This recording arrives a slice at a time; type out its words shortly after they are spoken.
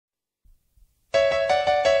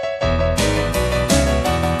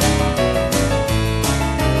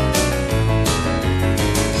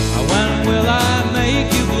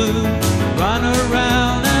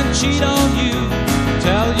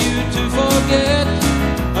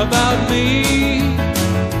about me?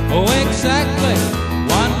 Oh, exactly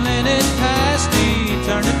 1 minute past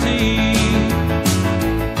eternity.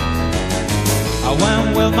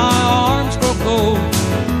 When will my arms grow cold?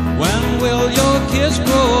 When will your kiss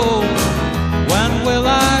grow? When will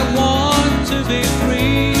I want to be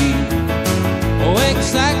free? Oh,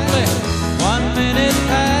 exactly 1 minute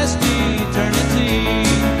past eternity.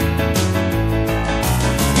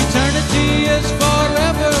 Eternity is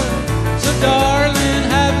forever, so darling,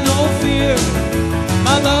 have no fear.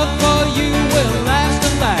 My love for you will last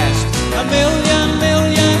and last a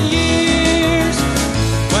million years.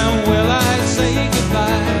 When will I say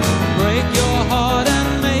goodbye, break your heart and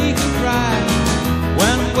make you cry?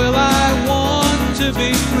 When will I want to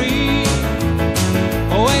be free?